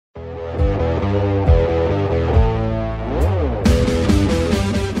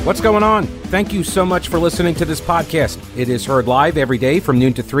What's going on? Thank you so much for listening to this podcast. It is heard live every day from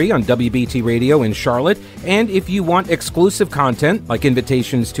noon to 3 on WBT Radio in Charlotte. And if you want exclusive content like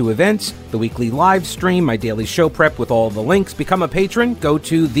invitations to events, the weekly live stream, my daily show prep with all the links, become a patron, go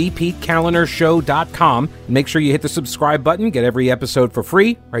to thepetecalendarshow.com. Make sure you hit the subscribe button, get every episode for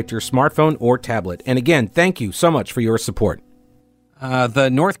free right to your smartphone or tablet. And again, thank you so much for your support. The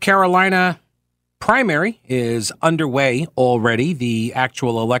North Carolina primary is underway already. The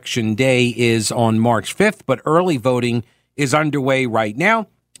actual election day is on March 5th, but early voting is underway right now.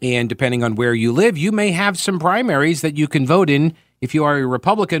 And depending on where you live, you may have some primaries that you can vote in. If you are a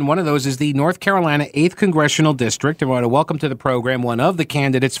Republican, one of those is the North Carolina 8th Congressional District. I want to welcome to the program one of the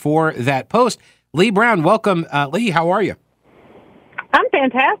candidates for that post, Leigh Brown. Welcome, Leigh. How are you? I'm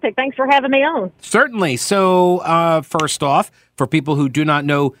fantastic. Thanks for having me on. Certainly. So first off, for people who do not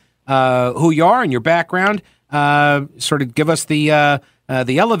know who you are and your background, sort of give us the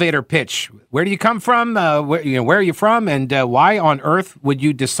elevator pitch. Where do you come from? Where are you from? And why on earth would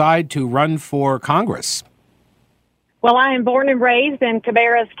you decide to run for Congress? Well, I am born and raised in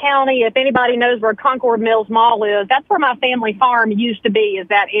Cabarrus County. If anybody knows where Concord Mills Mall is, that's where my family farm used to be, is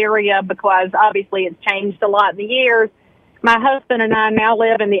that area, because obviously it's changed a lot in the years. My husband and I now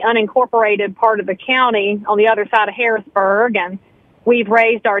live in the unincorporated part of the county on the other side of Harrisburg, and we've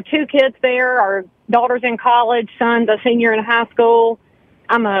raised our 2 kids there. Our daughter's in college, son's a senior in high school.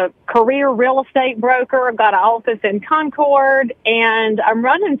 I'm a career real estate broker. I've got an office in Concord, and I'm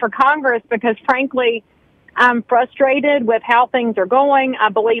running for Congress because, frankly, I'm frustrated with how things are going. I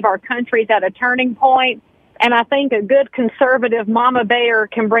believe our country's at a turning point, and I think a good conservative mama bear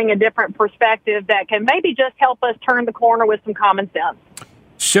can bring a different perspective that can maybe just help us turn the corner with some common sense.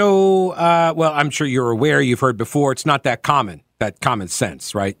 So, well, I'm sure you're aware, you've heard before, it's not that common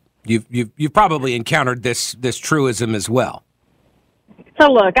sense, right? You've probably encountered this truism as well.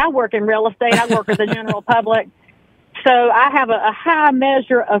 So look, I work in real estate. I work with the general public. So I have a high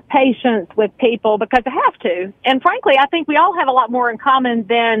measure of patience with people because I have to. And frankly, I think we all have a lot more in common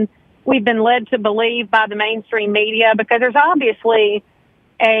than we've been led to believe by the mainstream media, because there's obviously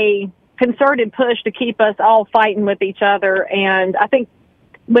a concerted push to keep us all fighting with each other. And I think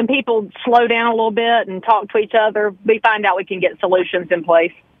when people slow down a little bit and talk to each other, we find out we can get solutions in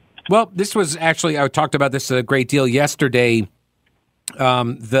place. Well, this was actually, I talked about this a great deal yesterday,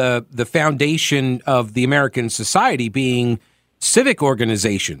 the foundation of the American society being civic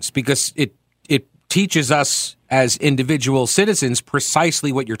organizations, because it teaches us as individual citizens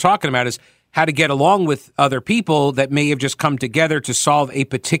precisely what you're talking about, is how to get along with other people that may have just come together to solve a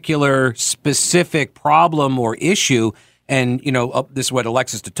particular specific problem or issue. And, this is what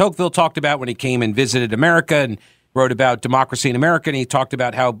Alexis de Tocqueville talked about when he came and visited America and wrote about democracy in America. And he talked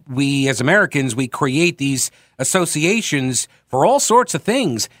about how we as Americans, we create these associations for all sorts of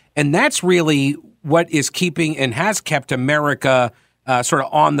things. And that's really what is keeping and has kept America sort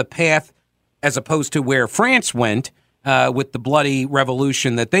of on the path, as opposed to where France went with the bloody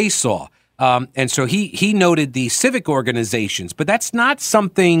revolution that they saw. And so he noted the civic organizations, but that's not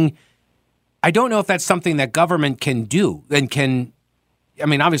something, I don't know if that's something that government can do and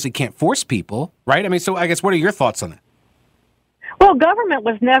obviously can't force people, right? So I guess, what are your thoughts on that? Well, government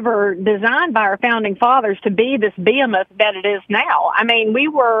was never designed by our founding fathers to be this behemoth that it is now. We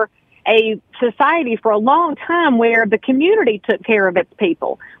were a society for a long time where the community took care of its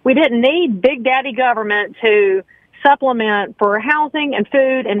people. We didn't need big daddy government to supplement for housing and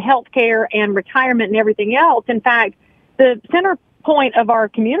food and health care and retirement and everything else. In fact, the center point of our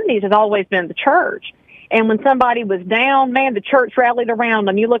communities has always been the church. And when somebody was down, man, the church rallied around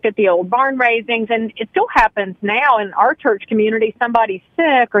them. You look at the old barn raisings, and it still happens now in our church community. Somebody's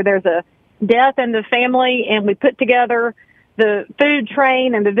sick or there's a death in the family, and we put together the food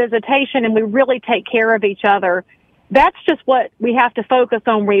train and the visitation, and we really take care of each other. That's just what we have to focus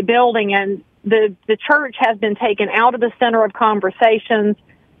on rebuilding. And the church has been taken out of the center of conversations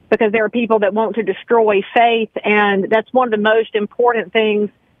because there are people that want to destroy faith. And that's one of the most important things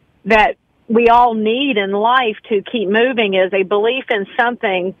that we all need in life to keep moving, is a belief in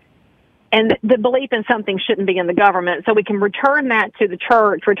something. And the belief in something shouldn't be in the government. So we can return that to the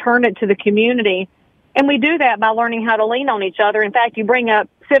church, return it to the community. And we do that by learning how to lean on each other. In fact, you bring up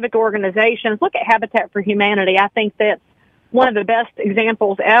civic organizations. Look at Habitat for Humanity. I think that's one of the best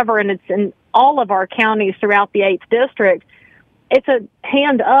examples ever, and it's in all of our counties throughout the 8th District. It's a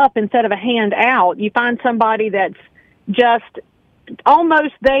hand up instead of a hand out. You find somebody that's just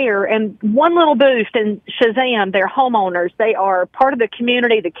almost there, and one little boost, and Shazam, they're homeowners. They are part of the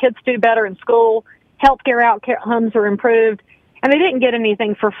community. The kids do better in school. Healthcare outcomes are improved. And they didn't get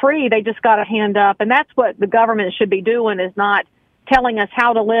anything for free. They just got a hand up. And that's what the government should be doing, is not telling us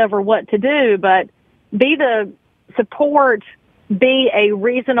how to live or what to do, but be the support, be a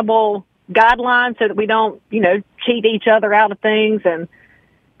reasonable guideline so that we don't, cheat each other out of things. And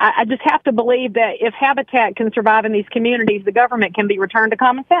I just have to believe that if habitat can survive in these communities, the government can be returned to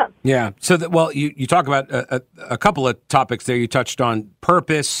common sense. Yeah. So, you talk about a couple of topics there. You touched on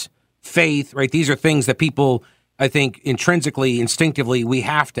purpose, faith, right? These are things that people, I think, intrinsically, instinctively, we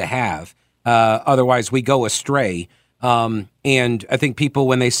have to have. Otherwise, we go astray. And I think people,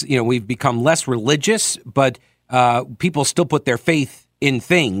 when they, we've become less religious, but people still put their faith in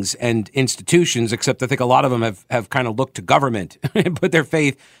things and institutions, except I think a lot of them have kind of looked to government and put their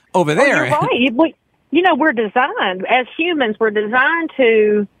faith over there. You're right. We're designed, as humans, we're designed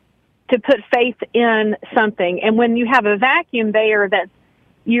to put faith in something. And when you have a vacuum there that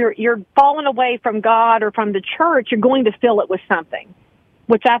you're falling away from God or from the church, you're going to fill it with something,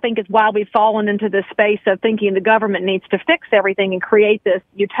 which I think is why we've fallen into this space of thinking the government needs to fix everything and create this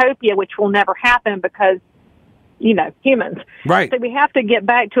utopia, which will never happen because, humans. Right. So we have to get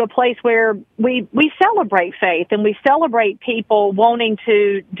back to a place where we celebrate faith and we celebrate people wanting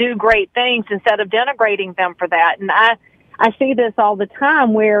to do great things instead of denigrating them for that. And I see this all the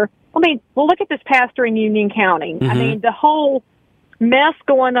time where, look at this pastor in Union County. Mm-hmm. The whole mess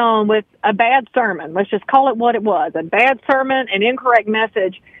going on with a bad sermon, let's just call it what it was, a bad sermon, an incorrect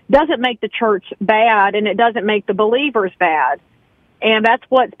message, doesn't make the church bad, and it doesn't make the believers bad. And that's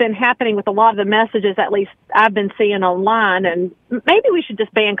what's been happening with a lot of the messages, at least I've been seeing online. And maybe we should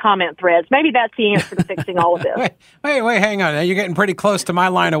just ban comment threads. Maybe that's the answer to fixing all of this. Wait, hang on. You're getting pretty close to my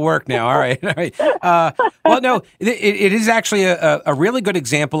line of work now. All right. Well, no, it is actually a really good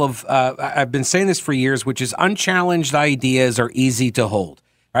example of, I've been saying this for years, which is unchallenged ideas are easy to hold.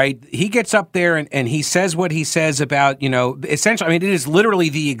 Right. He gets up there and he says what he says about, essentially, it is literally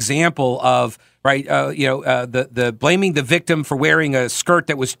the example of, right, the blaming the victim for wearing a skirt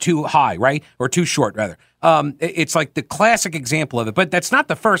that was too high, right, or too short, rather. It's like the classic example of it. But that's not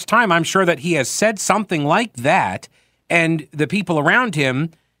the first time, I'm sure, that he has said something like that, and the people around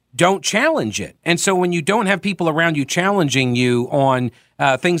him don't challenge it. And so when you don't have people around you challenging you on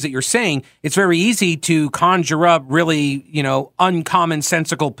things that you're saying, it's very easy to conjure up really,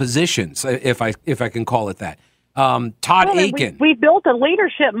 uncommonsensical positions, if I can call it that. Todd Aiken. We built a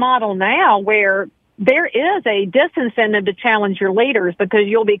leadership model now where there is a disincentive to challenge your leaders because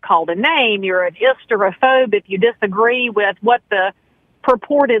you'll be called a name. You're an hysterophobe if you disagree with what the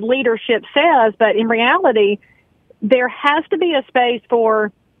purported leadership says. But in reality, there has to be a space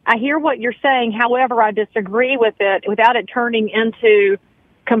for, I hear what you're saying, however, I disagree with it, without it turning into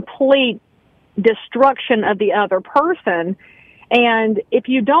complete destruction of the other person. And if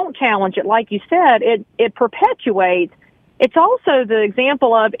you don't challenge it, like you said, it perpetuates. It's also the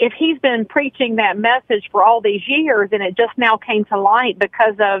example of if he's been preaching that message for all these years and it just now came to light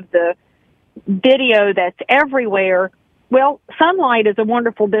because of the video that's everywhere. Well, sunlight is a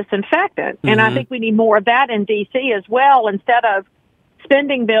wonderful disinfectant. Mm-hmm. And I think we need more of that in D.C. as well. Instead of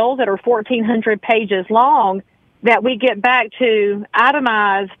spending bills that are 1,400 pages long, that we get back to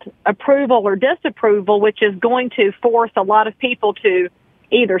itemized approval or disapproval, which is going to force a lot of people to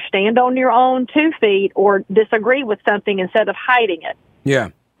either stand on your own 2 feet or disagree with something instead of hiding it. Yeah.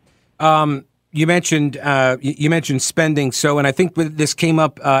 You mentioned spending. So, and I think this came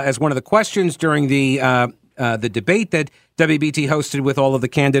up as one of the questions during the debate that WBT hosted with all of the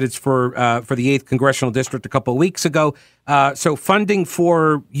candidates for the 8th Congressional District a couple of weeks ago. So funding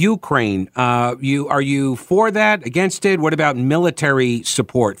for Ukraine, are you for that, against it? What about military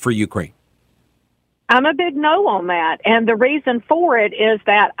support for Ukraine? I'm a big no on that. And the reason for it is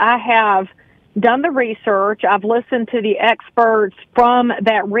that I have done the research. I've listened to the experts from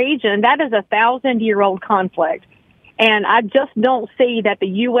that region. That is a 1,000-year-old conflict. And I just don't see that the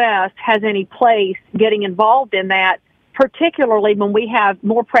U.S. has any place getting involved in that, particularly when we have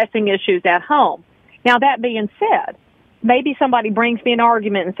more pressing issues at home. Now, that being said, maybe somebody brings me an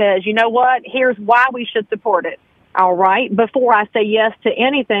argument and says, you know what, here's why we should support it. All right, before I say yes to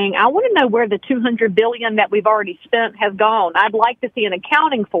anything, I want to know where the $200 billion that we've already spent has gone. I'd like to see an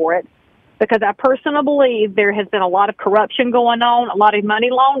accounting for it because I personally believe there has been a lot of corruption going on, a lot of money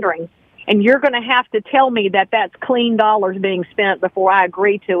laundering. And you're going to have to tell me that that's clean dollars being spent before I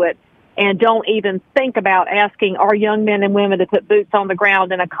agree to it. And don't even think about asking our young men and women to put boots on the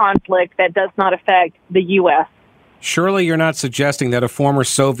ground in a conflict that does not affect the U.S. Surely you're not suggesting that a former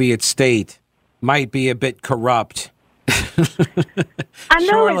Soviet state might be a bit corrupt. I know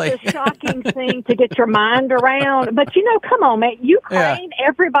Surely. It's a shocking thing to get your mind around, but come on, man. Ukraine,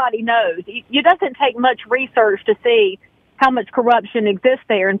 everybody knows. It doesn't take much research to see how much corruption exists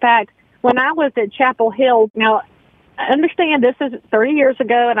there. In fact, when I was at Chapel Hill, now, understand this is 30 years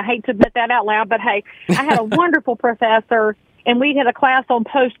ago, and I hate to admit that out loud, but hey, I had a wonderful professor, and we had a class on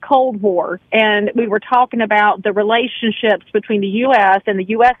post-Cold War, and we were talking about the relationships between the U.S. and the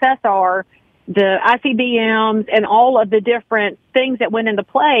USSR, the ICBMs, and all of the different things that went into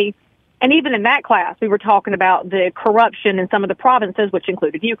play. And even in that class, we were talking about the corruption in some of the provinces, which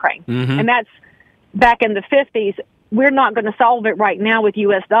included Ukraine. Mm-hmm. And that's back in the 50s. We're not going to solve it right now with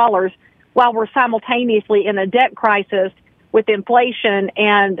U.S. dollars while we're simultaneously in a debt crisis with inflation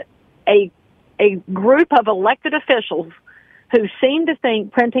and a group of elected officials who seem to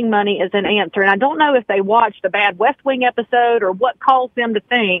think printing money is an answer. And I don't know if they watched a bad West Wing episode or what caused them to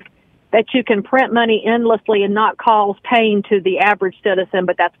think that you can print money endlessly and not cause pain to the average citizen,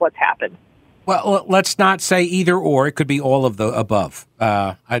 but that's what's happened. Well, let's not say either or. It could be all of the above,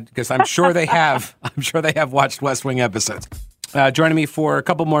 because I'm sure they have. I'm sure they have watched West Wing episodes. Joining me for a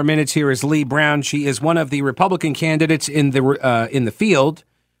couple more minutes here is Leigh Brown. She is one of the Republican candidates in the field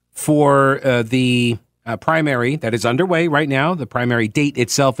for the primary that is underway right now. The primary date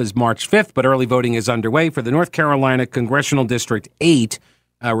itself is March 5th, but early voting is underway for the North Carolina Congressional District 8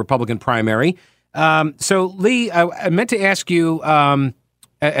 Republican primary. So, Leigh, I meant to ask you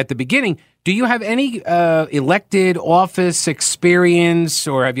at the beginning, do you have any elected office experience,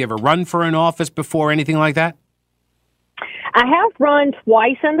 or have you ever run for an office before, anything like that? I have run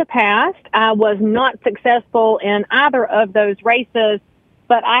twice in the past. I was not successful in either of those races,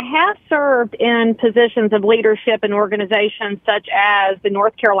 but I have served in positions of leadership in organizations such as the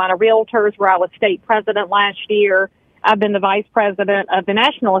North Carolina Realtors, where I was state president last year. I've been the vice president of the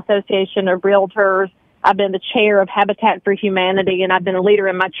National Association of Realtors. I've been the chair of Habitat for Humanity, and I've been a leader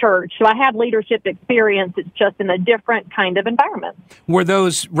in my church. So I have leadership experience. It's just in a different kind of environment. Were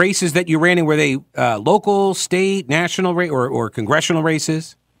those races that you ran in, were they local, state, national, or congressional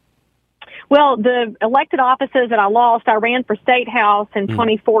races? Well, the elected offices that I lost, I ran for State House in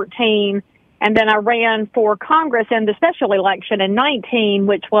 2014, and then I ran for Congress in the special election in 19,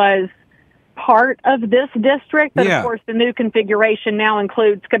 which was part of this district. But of course, the new configuration now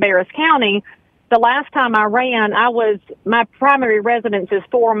includes Cabarrus County. The last time I ran, my primary residence is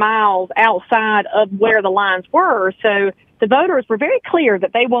 4 miles outside of where the lines were. So the voters were very clear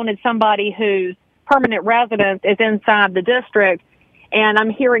that they wanted somebody whose permanent residence is inside the district. And I'm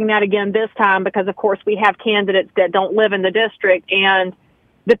hearing that again this time because, of course, we have candidates that don't live in the district, and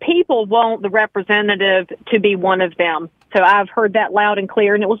the people want the representative to be one of them. So I've heard that loud and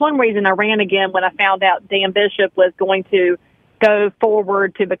clear. And it was one reason I ran again when I found out Dan Bishop was going to go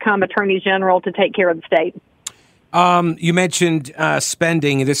forward to become Attorney General to take care of the state. You mentioned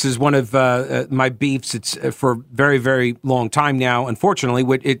spending. This is one of my beefs. It's for a very, very long time now. Unfortunately,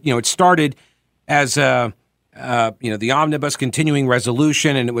 it started as the omnibus continuing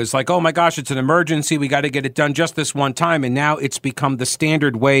resolution, and it was like, oh my gosh, it's an emergency. We got to get it done just this one time. And now it's become the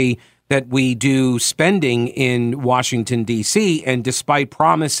standard way that we do spending in Washington, D.C. And despite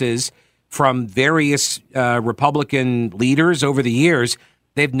promises from various Republican leaders over the years,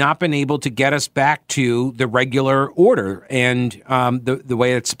 they've not been able to get us back to the regular order. And the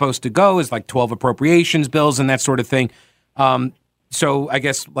way it's supposed to go is like 12 appropriations bills and that sort of thing. So I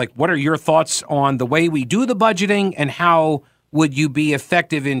guess, what are your thoughts on the way we do the budgeting, and how would you be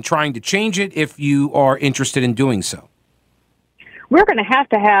effective in trying to change it if you are interested in doing so? We're going to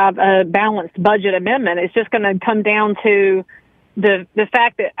have a balanced budget amendment. It's just going to come down to the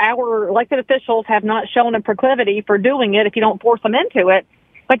fact that our elected officials have not shown a proclivity for doing it if you don't force them into it.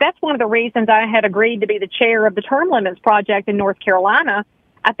 But that's one of the reasons I had agreed to be the chair of the Term Limits Project in North Carolina.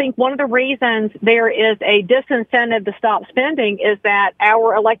 I think one of the reasons there is a disincentive to stop spending is that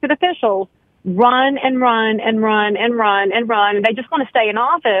our elected officials run and run and run and run and run, and they just want to stay in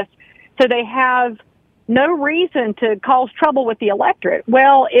office, so they have no reason to cause trouble with the electorate.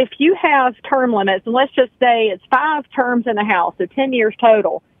 Well, if you have term limits, and let's just say it's 5 terms in the House, so 10 years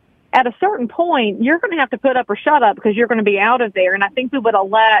total, at a certain point, you're going to have to put up or shut up because you're going to be out of there. And I think we would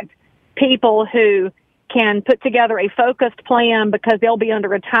elect people who can put together a focused plan because they'll be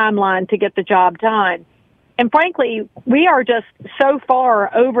under a timeline to get the job done. And frankly, we are just so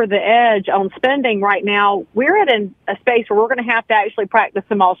far over the edge on spending right now. We're in a space where we're going to have to actually practice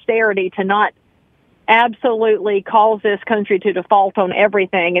some austerity to not absolutely cause this country to default on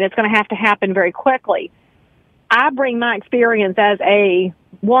everything. And it's going to have to happen very quickly. I bring my experience as a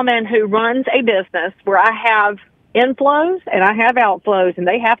woman who runs a business where I have inflows and I have outflows, and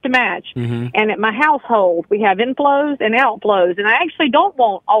they have to match. Mm-hmm. And at my household, we have inflows and outflows. And I actually don't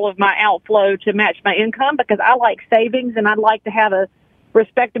want all of my outflow to match my income because I like savings and I'd like to have a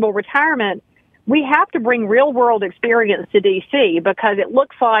respectable retirement. We have to bring real world experience to D.C. because it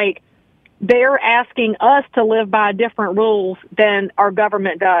looks like they're asking us to live by different rules than our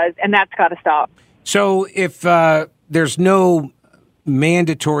government does, and that's got to stop. So if there's no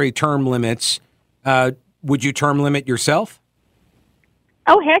mandatory term limits, would you term limit yourself?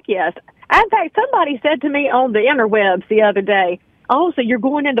 Oh, heck yes. In fact, somebody said to me on the interwebs the other day, oh, so you're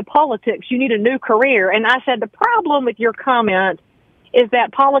going into politics, you need a new career. And I said, the problem with your comment is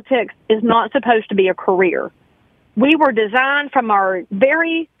that politics is not supposed to be a career. We were designed from our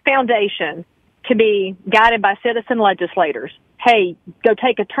very foundation to be guided by citizen legislators. Hey, go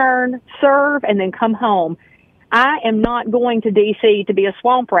take a turn, serve, and then come home. I am not going to D.C. to be a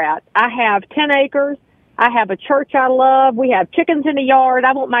swamp rat. I have 10 acres. I have a church I love. We have chickens in the yard.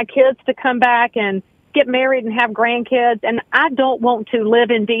 I want my kids to come back and get married and have grandkids. And I don't want to live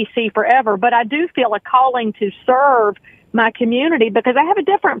in D.C. forever, but I do feel a calling to serve my community because I have a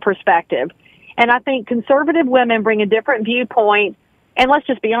different perspective. And I think conservative women bring a different viewpoint. And let's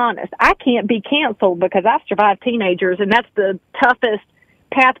just be honest, I can't be canceled because I've survived teenagers, and that's the toughest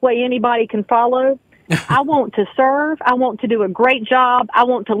pathway anybody can follow. I want to serve. I want to do a great job. I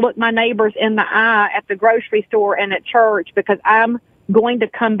want to look my neighbors in the eye at the grocery store and at church because I'm going to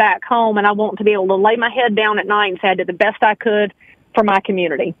come back home, and I want to be able to lay my head down at night and say I did the best I could for my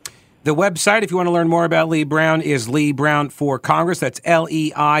community. The website, if you want to learn more about Leigh Brown, is Leigh Brown for Congress. That's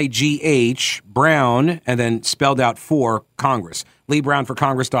Leigh Brown, and then spelled out for Congress.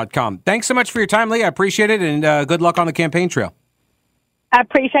 LeighBrownForCongress.com. Thanks so much for your time, Leigh. I appreciate it, and good luck on the campaign trail. I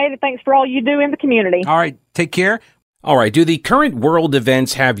appreciate it. Thanks for all you do in the community. All right. Take care. All right. Do the current world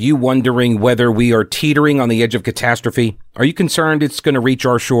events have you wondering whether we are teetering on the edge of catastrophe? Are you concerned it's going to reach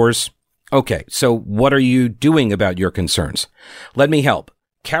our shores? Okay. So what are you doing about your concerns? Let me help.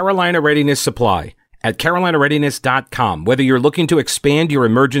 Carolina Readiness Supply at carolinareadiness.com. Whether you're looking to expand your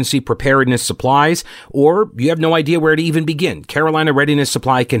emergency preparedness supplies or you have no idea where to even begin, Carolina Readiness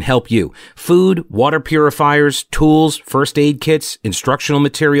Supply can help you. Food, water purifiers, tools, first aid kits, instructional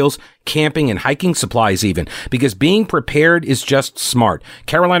materials, camping and hiking supplies even, because being prepared is just smart.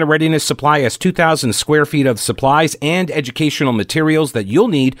 Carolina Readiness Supply has 2,000 square feet of supplies and educational materials that you'll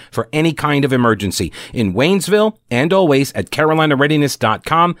need for any kind of emergency. In Waynesville and always at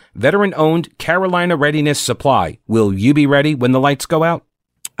carolinareadiness.com, veteran-owned Carolina Readiness Supply. Will you be ready when the lights go out?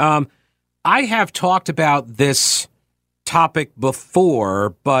 I have talked about this topic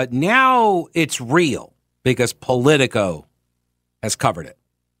before, but now it's real because Politico has covered it.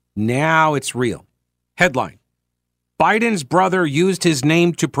 Now it's real. Headline: Biden's brother used his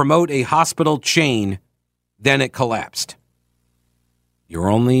name to promote a hospital chain, then it collapsed. You're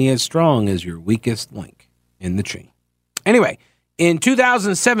only as strong as your weakest link in the chain. Anyway, in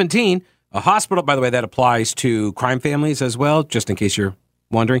 2017, a hospital, by the way, that applies to crime families as well, just in case you're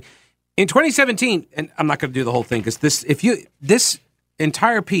wondering. In 2017, and I'm not going to do the whole thing because this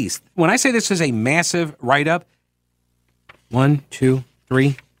entire piece, when I say this is a massive write-up, 7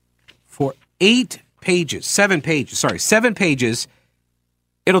 pages.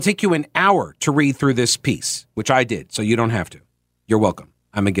 It'll take you an hour to read through this piece, which I did, so you don't have to. You're welcome.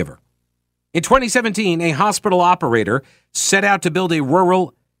 I'm a giver. In 2017, a hospital operator set out to build a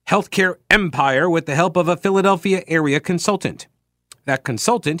rural healthcare empire with the help of a Philadelphia area consultant. That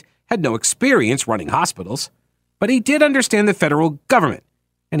consultant had no experience running hospitals, but he did understand the federal government,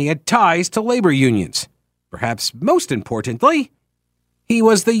 and he had ties to labor unions. Perhaps most importantly, he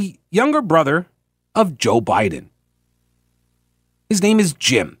was the younger brother of Joe Biden. His name is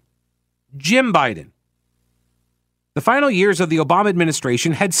Jim Biden. The final years of the Obama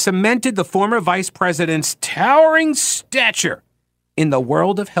administration had cemented the former vice president's towering stature in the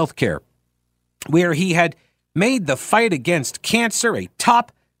world of healthcare, where he had made the fight against cancer a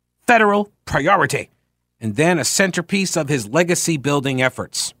top federal priority and then a centerpiece of his legacy-building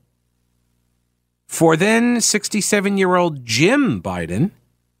efforts. For then 67-year-old Jim Biden,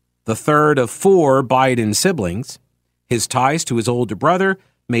 the third of 4 Biden siblings, his ties to his older brother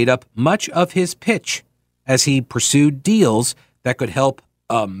made up much of his pitch as he pursued deals that could help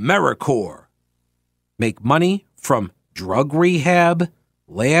AmeriCorps make money from drug rehab,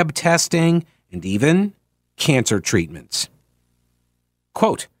 lab testing, and even cancer treatments.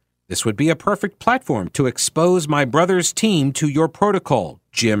 Quote, "This would be a perfect platform to expose my brother's team to your protocol,"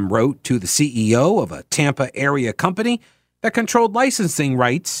 Jim wrote to the CEO of a Tampa area company that controlled licensing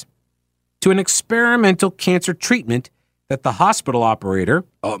rights to an experimental cancer treatment that the hospital operator,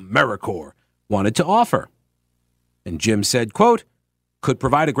 AmeriCorps, wanted to offer. And Jim said, quote, "Could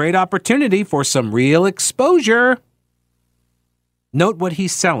provide a great opportunity for some real exposure." Note what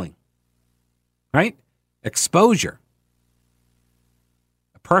he's selling, right? Exposure.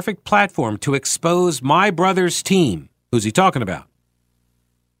 A perfect platform to expose my brother's team. Who's he talking about?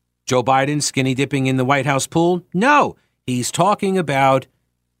 Joe Biden skinny dipping in the White House pool? No, he's talking about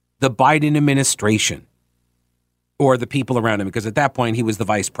the Biden administration or the people around him, because at that point he was the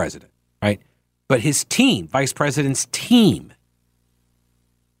vice president, right? But his team, vice president's team,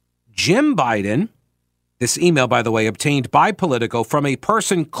 Jim Biden, this email, by the way, obtained by Politico from a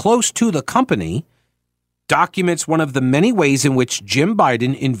person close to the company, documents one of the many ways in which Jim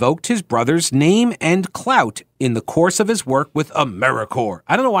Biden invoked his brother's name and clout in the course of his work with AmeriCorps.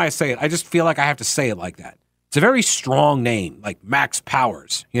 I don't know why I say it. I just feel like I have to say it like that. It's a very strong name, like Max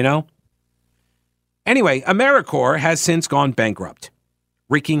Powers, you know? Anyway, AmeriCorps has since gone bankrupt,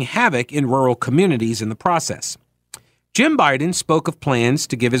 wreaking havoc in rural communities in the process. Jim Biden spoke of plans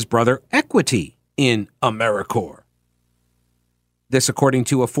to give his brother equity in AmeriCorps. This according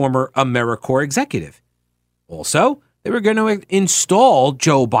to a former AmeriCorps executive. Also, they were going to install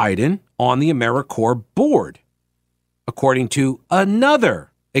Joe Biden on the AmeriCorps board, according to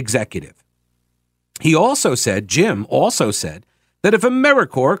another executive. Jim also said, that if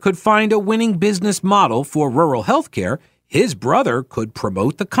AmeriCorps could find a winning business model for rural health care, his brother could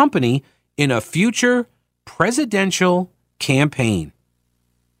promote the company in a future presidential campaign.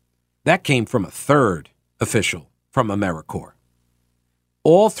 That came from a third official from AmeriCorps.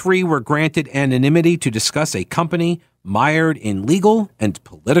 All three were granted anonymity to discuss a company mired in legal and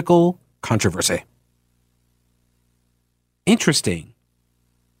political controversy. Interesting.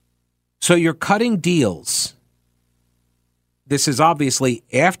 So you're cutting deals. This is obviously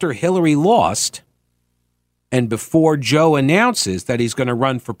after Hillary lost and before Joe announces that he's going to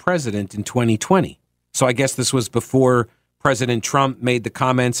run for president in 2020. So I guess this was before President Trump made the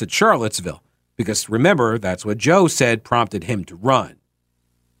comments at Charlottesville, because remember, that's what Joe said prompted him to run.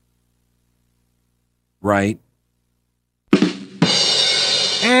 Right?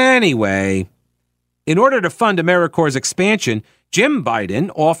 Anyway, in order to fund AmeriCorps' expansion, Jim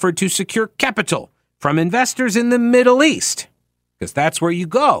Biden offered to secure capital from investors in the Middle East, because that's where you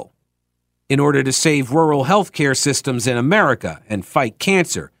go in order to save rural health care systems in America and fight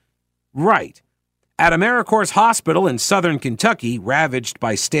cancer. Right. At AmeriCorps' hospital in southern Kentucky, ravaged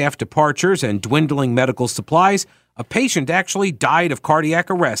by staff departures and dwindling medical supplies, a patient actually died of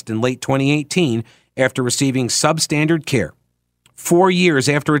cardiac arrest in late 2018 after receiving substandard care. 4 years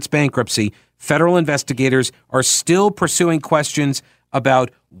after its bankruptcy, federal investigators are still pursuing questions about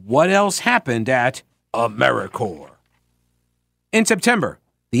what else happened at AmeriCorps. In September,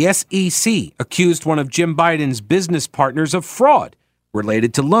 the SEC accused one of Jim Biden's business partners of fraud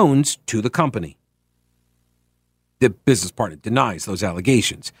related to loans to the company. The business partner denies those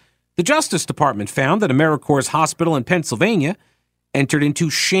allegations. The Justice Department found that AmeriCorps' hospital in Pennsylvania entered into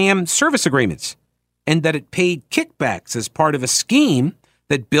sham service agreements and that it paid kickbacks as part of a scheme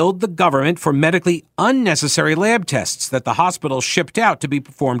that billed the government for medically unnecessary lab tests that the hospital shipped out to be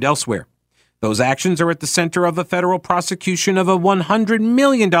performed elsewhere. Those actions are at the center of a federal prosecution of a $100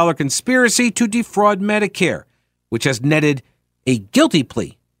 million conspiracy to defraud Medicare, which has netted a guilty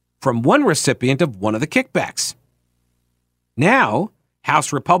plea from one recipient of one of the kickbacks. Now,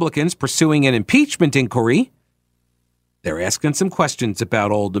 House Republicans pursuing an impeachment inquiry, they're asking some questions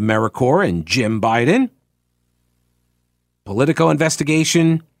about old AmeriCorps and Jim Biden. Politico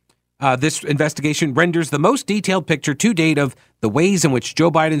investigation. This investigation renders the most detailed picture to date of the ways in which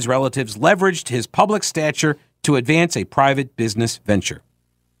Joe Biden's relatives leveraged his public stature to advance a private business venture.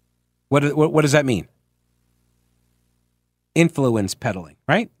 What does that mean? Influence peddling,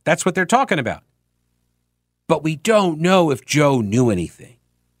 right? That's what they're talking about. But we don't know if Joe knew anything.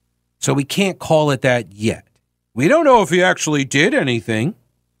 So we can't call it that yet. We don't know if he actually did anything.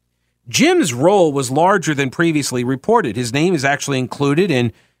 Jim's role was larger than previously reported. His name is actually included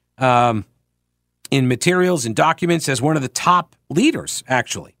in materials and documents as one of the top leaders,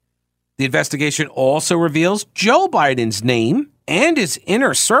 actually. The investigation also reveals Joe Biden's name and his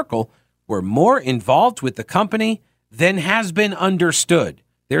inner circle were more involved with the company than has been understood.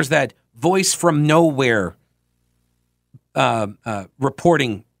 There's that voice from nowhere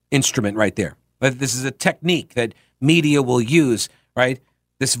reporting instrument right there. But this is a technique that media will use, right?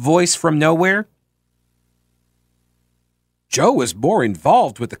 This voice from nowhere. Joe was more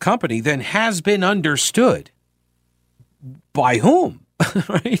involved with the company than has been understood. By whom?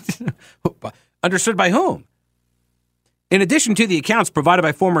 Right? Understood by whom? In addition to the accounts provided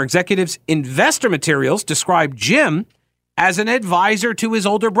by former executives, investor materials describe Jim as an advisor to his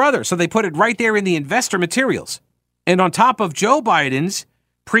older brother. So they put it right there in the investor materials. And on top of Joe Biden's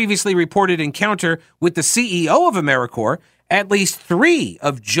previously reported encounter with the CEO of AmeriCorps, at least 3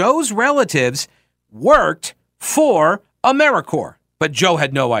 of Joe's relatives worked for AmeriCorps. But Joe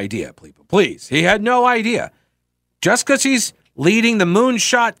had no idea, please. He had no idea. Just because he's leading the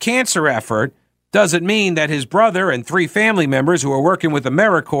moonshot cancer effort doesn't mean that his brother and 3 family members who are working with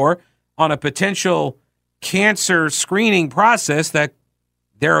AmeriCorps on a potential cancer screening process that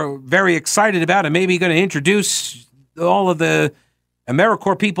they're very excited about and maybe going to introduce all of the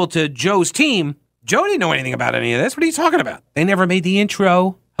AmeriCorps people to Joe's team. Joe didn't know anything about any of this. What are you talking about? They never made the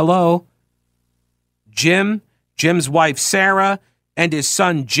intro. Hello. Jim's wife, Sarah, and his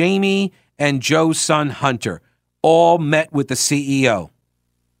son, Jamie, and Joe's son, Hunter, all met with the CEO.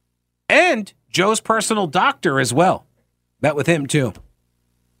 And Joe's personal doctor as well. Met with him, too.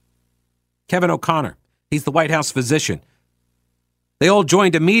 Kevin O'Connor. He's the White House physician. They all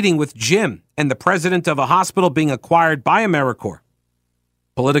joined a meeting with Jim and the president of a hospital being acquired by AmeriCorps.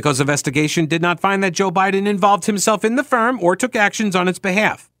 Politico's investigation did not find that Joe Biden involved himself in the firm or took actions on its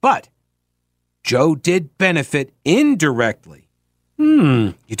behalf. But Joe did benefit indirectly.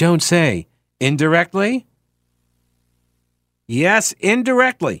 You don't say. Indirectly? Yes,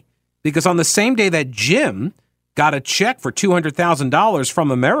 indirectly. Because on the same day that Jim got a check for $200,000 from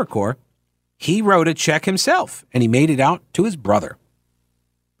AmeriCorps, he wrote a check himself, and he made it out to his brother.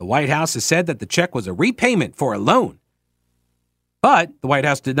 The White House has said that the check was a repayment for a loan. But the White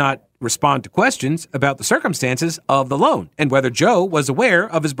House did not respond to questions about the circumstances of the loan and whether Joe was aware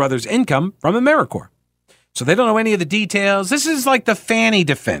of his brother's income from AmeriCorps. So they don't know any of the details. This is like the Fannie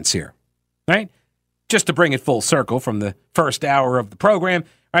defense here, right? Just to bring it full circle from the first hour of the program,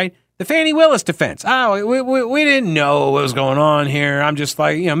 right? The Fannie Willis defense. Oh, we didn't know what was going on here. I'm just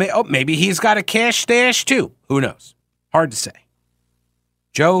like, maybe he's got a cash stash too. Who knows? Hard to say.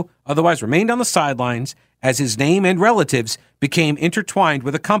 Joe otherwise remained on the sidelines as his name and relatives became intertwined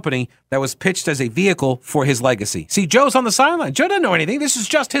with a company that was pitched as a vehicle for his legacy. See, Joe's on the sideline. Joe doesn't know anything. This is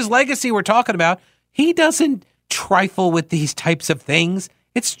just his legacy we're talking about. He doesn't trifle with these types of things.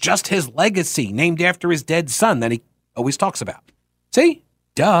 It's just his legacy named after his dead son that he always talks about. See?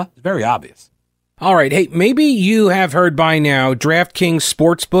 Duh. It's very obvious. All right. Hey, maybe you have heard by now DraftKings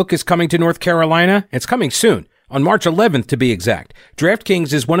Sportsbook is coming to North Carolina. It's coming soon. On March 11th, to be exact.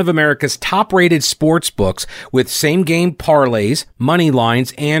 DraftKings is one of America's top-rated sports books with same-game parlays, money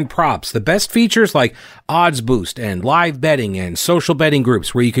lines, and props. The best features like odds boost and live betting and social betting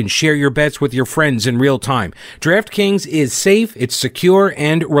groups where you can share your bets with your friends in real time. DraftKings is safe, it's secure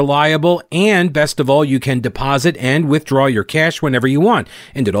and reliable, and best of all, you can deposit and withdraw your cash whenever you want.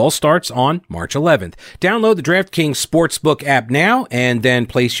 And it all starts on March 11th. Download the DraftKings Sportsbook app now and then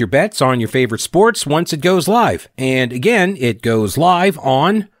place your bets on your favorite sports once it goes live. And again, it goes live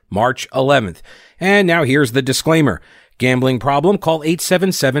on March 11th. And now here's the disclaimer. Gambling problem? Call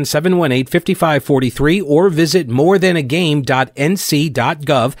 877-718-5543 or visit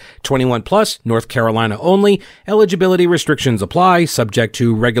morethanagame.nc.gov. 21 plus, North Carolina only. Eligibility restrictions apply, subject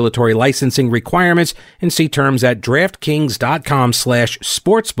to regulatory licensing requirements, and see terms at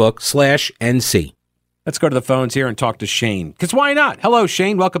DraftKings.com/sportsbook/NC. Let's go to the phones here and talk to Shane. Because why not? Hello,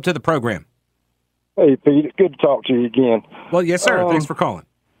 Shane. Welcome to the program. Hey, Pete, it's good to talk to you again. Well, yes, sir. Thanks for calling.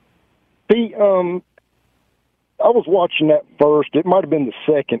 Pete, I was watching that first. It might have been the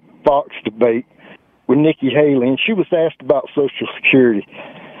second Fox debate with Nikki Haley, and she was asked about Social Security.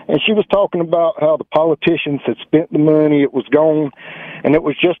 And she was talking about how the politicians had spent the money, it was gone, and it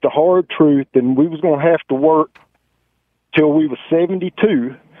was just a hard truth, and we was going to have to work till we was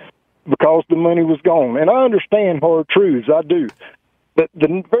 72 because the money was gone. And I understand hard truths, I do. But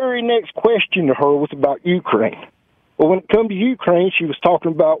the very next question to her was about Ukraine. Well, when it comes to Ukraine, she was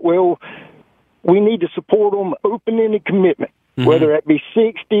talking about, well, we need to support them open-ended commitment, whether that be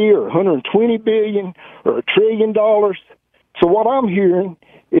 60 or 120 billion or $1 trillion. So what I'm hearing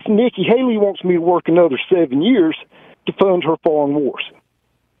is Nikki Haley wants me to work another 7 years to fund her foreign wars.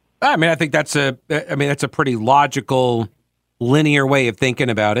 I mean, I think that's a pretty logical, linear way of thinking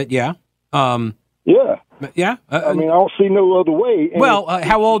about it. Yeah. Yeah. Yeah. I mean, I don't see no other way. And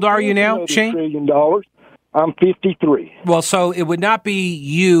how old are you now, Shane? $1 trillion. I'm 53. Well, so it would not be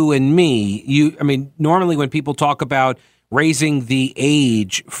you and me. Normally when people talk about raising the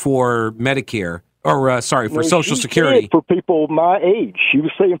age for Medicare, or for Social Security. For people my age. She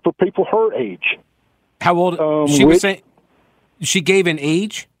was saying for people her age. How old? She was saying she gave an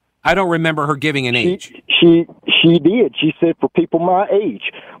age? I don't remember her giving an age. She did. She said for people my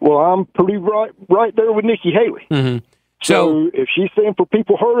age. Well, I'm pretty right there with Nikki Haley. Mm-hmm. So if she's saying for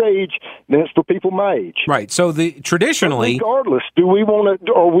people her age, then it's for people my age. Right. So traditionally, but regardless,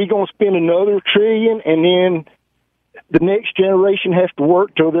 are we going to spend another $1 trillion and then the next generation has to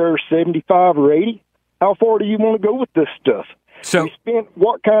work till they're 75 or 80? How far do you want to go with this stuff? So we spent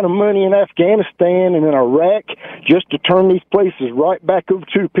what kind of money in Afghanistan and in Iraq just to turn these places right back over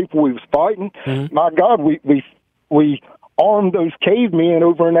to the people we was fighting? Mm-hmm. My God, we armed those cavemen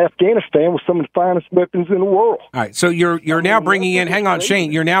over in Afghanistan with some of the finest weapons in the world. All right, so you're now bringing in. Hang on,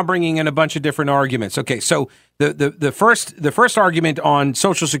 Shane. You're now bringing in a bunch of different arguments. Okay, so the first argument on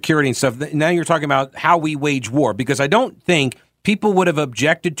Social Security and stuff. Now you're talking about how we wage war, because I don't think people would have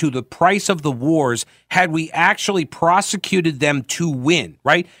objected to the price of the wars had we actually prosecuted them to win,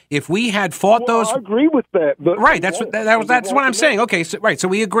 right? If we had fought those, I agree with that. But right, that's what I'm saying. Okay, so, right, so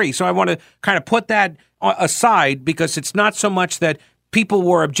we agree. So I want to kind of put that aside, because it's not so much that people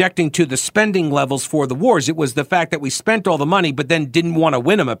were objecting to the spending levels for the wars. It was the fact that we spent all the money, but then didn't want to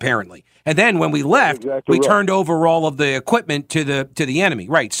win them, apparently. And then when we left, we turned over all of the equipment to the enemy,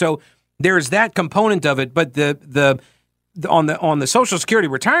 right? So there's that component of it, but on the Social Security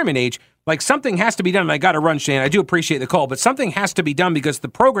retirement age, like, something has to be done. And I got to run, Shane. I do appreciate the call, but something has to be done because the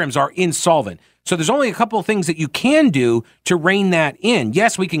programs are insolvent. So there's only a couple of things that you can do to rein that in.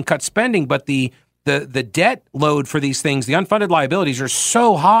 Yes, we can cut spending, but the debt load for these things, the unfunded liabilities, are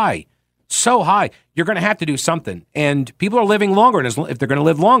so high. You're going to have to do something. And people are living longer. And if they're going to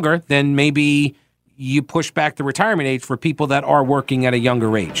live longer, then maybe you push back the retirement age for people that are working at a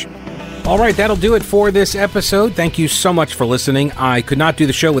younger age. All right, that'll do it for this episode. Thank you so much for listening. I could not do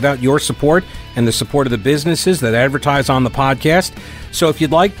the show without your support and the support of the businesses that advertise on the podcast. So if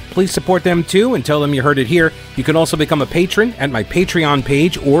you'd like, please support them too and tell them you heard it here. You can also become a patron at my Patreon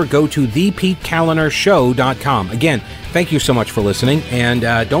page or go to thepetekalinershow.com. Again, thank you so much for listening, and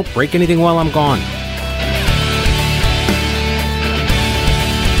don't break anything while I'm gone.